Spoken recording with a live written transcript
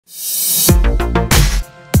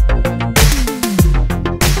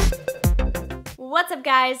What's up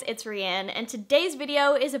guys, it's Rianne, and today's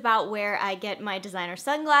video is about where I get my designer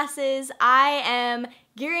sunglasses. I am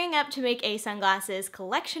gearing up to make a sunglasses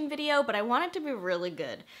collection video, but I want it to be really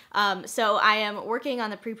good. So I am working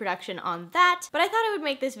on the pre-production on that, but I thought I would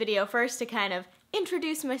make this video first to kind of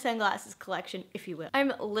introduce my sunglasses collection, if you will.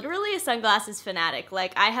 I'm literally a sunglasses fanatic.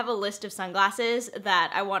 Like, I have a list of sunglasses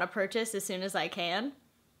that I want to purchase as soon as I can.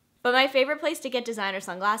 But my favorite place to get designer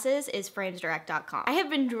sunglasses is framesdirect.com. I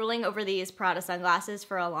have been drooling over these PRADA sunglasses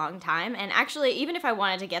for a long time, and actually, even if I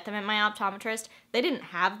wanted to get them at my optometrist, they didn't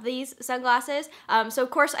have these sunglasses. So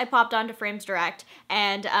of course I popped onto Frames Direct,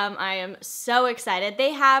 and I am so excited.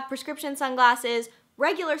 They have prescription sunglasses,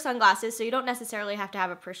 regular sunglasses, so you don't necessarily have to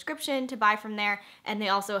have a prescription to buy from there, and they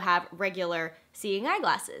also have regular seeing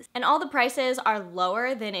eyeglasses. And all the prices are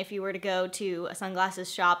lower than if you were to go to a sunglasses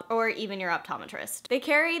shop or even your optometrist. They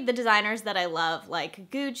carry the designers that I love, like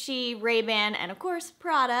Gucci, Ray-Ban, and of course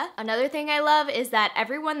Prada. Another thing I love is that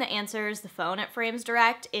everyone that answers the phone at Frames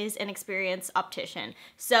Direct is an experienced optician,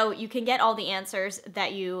 so you can get all the answers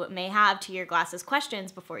that you may have to your glasses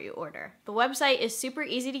questions before you order. The website is super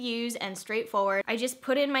easy to use and straightforward. I just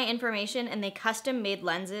put in my information and they custom made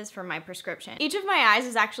lenses for my prescription. Each of my eyes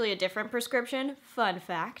is actually a different prescription. Fun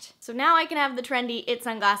fact. So now I can have the trendy IT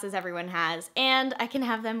sunglasses everyone has, and I can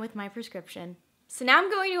have them with my prescription. So now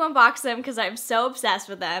I'm going to unbox them because I'm so obsessed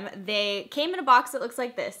with them. They came in a box that looks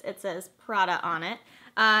like this. It says Prada on it.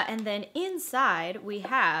 And then inside we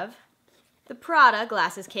have the Prada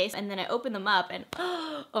glasses case, and then I open them up and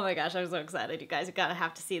oh my gosh, I'm so excited, you guys. You gotta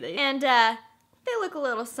have to see these. And they look a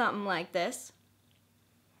little something like this.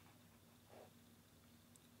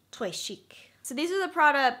 Toy chic. So these are the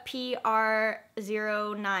PRADA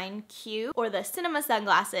PR09Q, or the cinema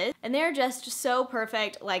sunglasses, and they're just so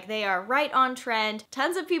perfect. Like, they are right on trend.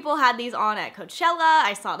 Tons of people had these on at Coachella.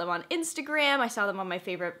 I saw them on Instagram. I saw them on my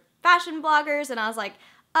favorite fashion bloggers, and I was like,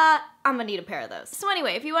 I'm gonna need a pair of those. So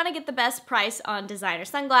anyway, if you wanna get the best price on designer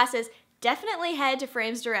sunglasses, definitely head to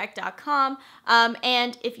framesdirect.com,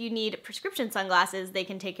 and if you need prescription sunglasses, they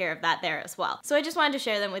can take care of that there as well. So I just wanted to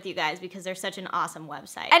share them with you guys because they're such an awesome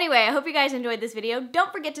website. Anyway, I hope you guys enjoyed this video.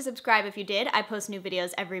 Don't forget to subscribe if you did. I post new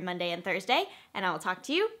videos every Monday and Thursday, and I will talk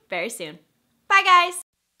to you very soon. Bye guys!